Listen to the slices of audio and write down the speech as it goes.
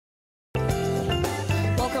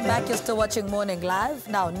back. You're still watching Morning Live.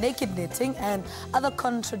 Now, Naked Knitting and Other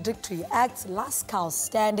Contradictory Acts, Last Cow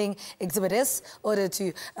Standing, Exhibit S, ordered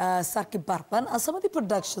to Saartjie Baartman, are some of the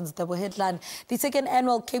productions that will headline the second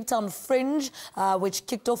annual Cape Town Fringe, which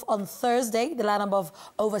kicked off on Thursday. The lineup of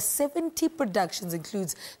over 70 productions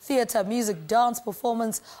includes theatre, music, dance,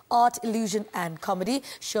 performance, art, illusion and comedy.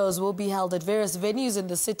 Shows will be held at various venues in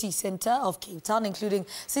the city centre of Cape Town, including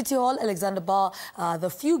City Hall, Alexander Bar, the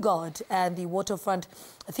Fugard and the Waterfront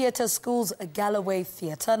Theatre School's Galloway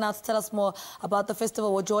Theatre. Now, to tell us more about the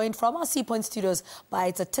festival, we're joined from our Sea Point studios by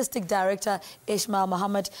its artistic director, Ismail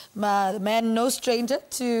Mahomed, man no stranger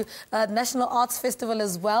to National Arts Festival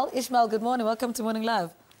as well. Ismail, good morning. Welcome to Morning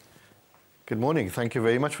Live. Good morning. Thank you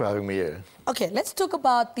very much for having me here. Okay, let's talk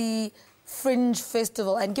about the Fringe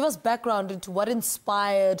Festival and give us background into what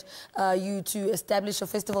inspired you to establish a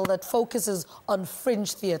festival that focuses on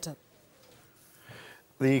fringe theatre.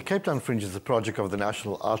 The Cape Town Fringe is a project of the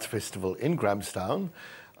National Arts Festival in Grahamstown.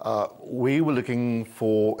 We were looking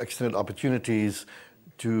for extended opportunities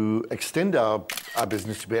to extend our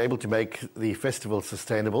business to be able to make the festival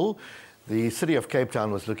sustainable. The City of Cape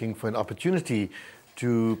Town was looking for an opportunity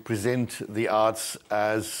to present the arts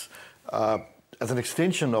as an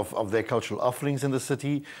extension of their cultural offerings in the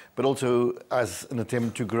city, but also as an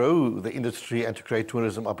attempt to grow the industry and to create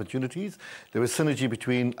tourism opportunities. There was synergy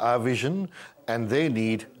between our vision and their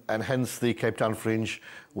need, and hence the Cape Town Fringe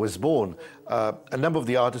was born. A number of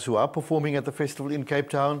the artists who are performing at the festival in Cape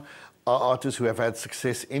Town are artists who have had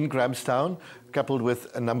success in Grahamstown, coupled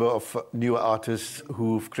with a number of newer artists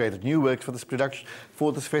who've created new works for this production,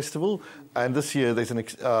 for this festival. And this year there's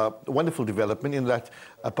a wonderful development in that,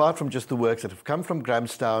 apart from just the works that have come from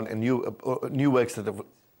Grahamstown and new works that have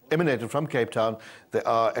emanated from Cape Town, there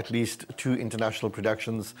are at least 2 international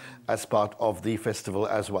productions as part of the festival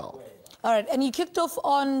as well. All right, and you kicked off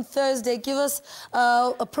on Thursday. Give us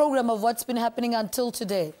a program of what's been happening until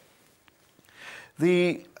today.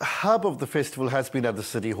 The hub of the festival has been at the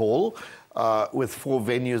City Hall with 4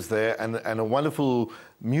 venues there and a wonderful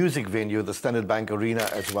music venue, the Standard Bank Arena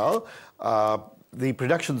as well. The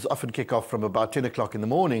productions often kick off from about 10 o'clock in the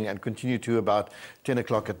morning and continue to about 10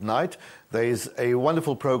 o'clock at night. There is a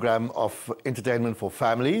wonderful program of entertainment for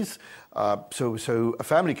families. So a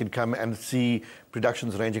family can come and see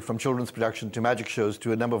productions ranging from children's production to magic shows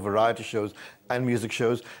to a number of variety shows and music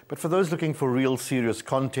shows. But for those looking for real serious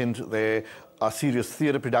content, there are serious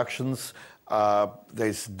theatre productions.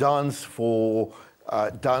 There's dance for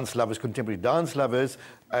dance lovers, contemporary dance lovers.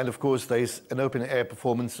 And of course, there's an open air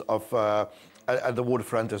performance of at the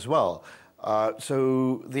Waterfront as well.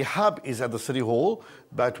 So the hub is at the City Hall,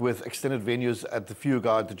 but with extended venues at the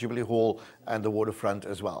Fugard, the Jubilee Hall and the Waterfront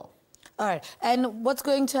as well. All right. And what's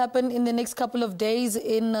going to happen in the next couple of days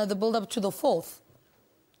in the build-up to the 4th?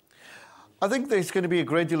 I think there's going to be a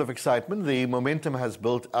great deal of excitement. The momentum has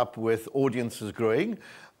built up with audiences growing.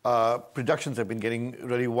 Productions have been getting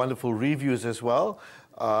really wonderful reviews as well.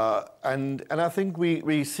 And I think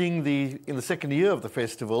we're seeing in the second year of the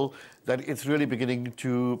festival that it's really beginning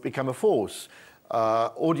to become a force.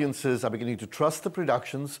 Audiences are beginning to trust the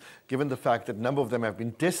productions, given the fact that a number of them have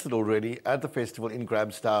been tested already at the festival in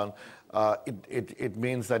Grahamstown. It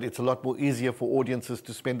means that it's a lot more easier for audiences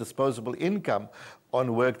to spend disposable income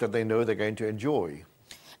on work that they know they're going to enjoy.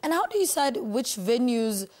 And how do you decide which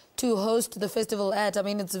venues to host the festival at? I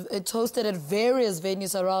mean, it's hosted at various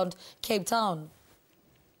venues around Cape Town.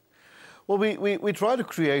 Well, we try to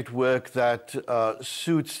create work that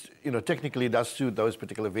suits, technically does suit those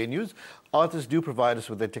particular venues. Artists do provide us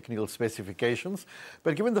with their technical specifications,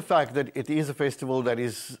 but given the fact that it is a festival that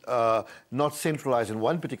is not centralized in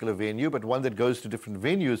one particular venue, but one that goes to different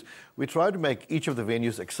venues, we try to make each of the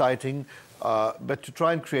venues exciting, but to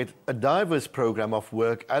try and create a diverse program of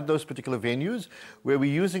work at those particular venues, where we're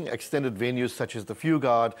using extended venues such as the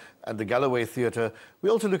Fugard and the Galloway Theatre. We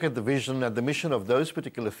also look at the vision and the mission of those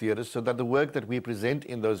particular theatres, so that the work that we present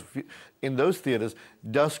in those theatres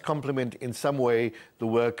does complement in some way the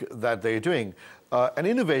work that they're doing. An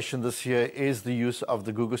innovation this year is the use of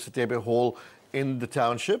the Gugu Sitebe Hall in the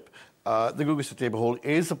township. The Gugu Sitebe Hall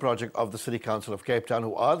is a project of the City Council of Cape Town,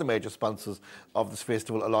 who are the major sponsors of this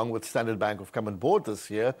festival, along with Standard Bank, who've come on board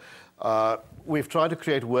this year. We've tried to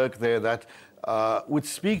create work there that would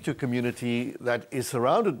speak to a community that is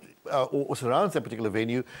surrounded or surrounds that particular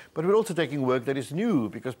venue, but we're also taking work that is new,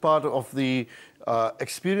 because part of the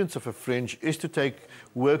experience of a fringe is to take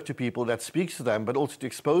work to people that speaks to them, but also to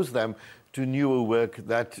expose them to newer work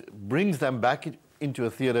that brings them back into a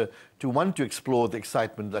theatre to want to explore the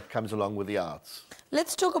excitement that comes along with the arts.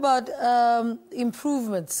 Let's talk about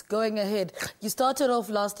improvements going ahead. You started off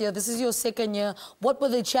last year. This is your second year. What were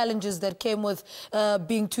the challenges that came with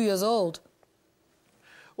being 2 years old?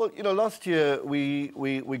 Well, you know, last year we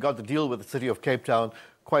got the deal with the City of Cape Town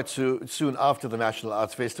quite soon after the National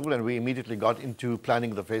Arts Festival, and we immediately got into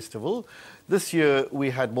planning the festival. This year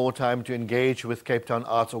we had more time to engage with Cape Town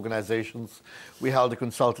arts organisations. We held a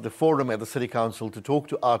consultative forum at the City Council to talk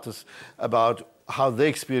to artists about how they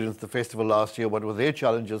experienced the festival last year, what were their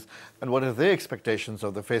challenges, and what are their expectations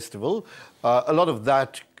of the festival. A lot of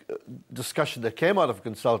that discussion that came out of a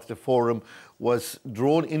consultative forum was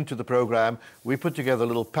drawn into the program. We put together a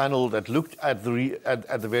little panel that looked at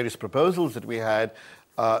the various proposals that we had,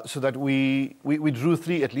 so that we drew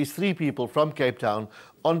at least three people from Cape Town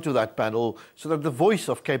onto that panel, so that the voice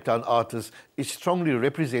of Cape Town artists is strongly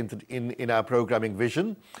represented in our programming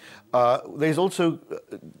vision. There's also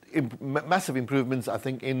massive improvements, I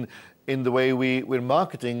think, in the way we're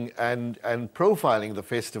marketing and profiling the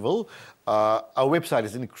festival. Our website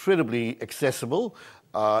is incredibly accessible.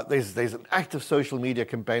 There's an active social media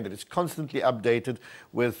campaign that is constantly updated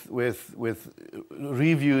with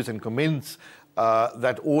reviews and comments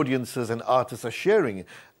that audiences and artists are sharing.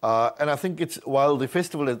 And I think while the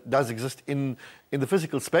festival does exist in the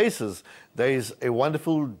physical spaces, there is a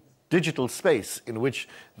wonderful digital space in which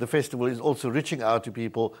the festival is also reaching out to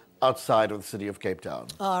people outside of the city of Cape Town.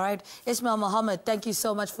 All right. Ismail Mahomed, thank you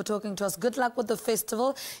so much for talking to us. Good luck with the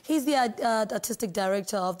festival. He's the artistic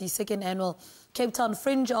director of the second annual Cape Town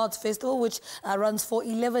Fringe Arts Festival, which runs for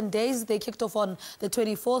 11 days. They kicked off on the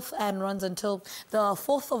 24th and runs until the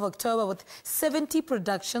 4th of October with 70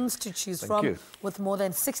 productions to choose from, with more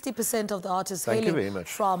than 60% of the artists hailing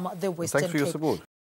from the Western Cape. Thanks for your support.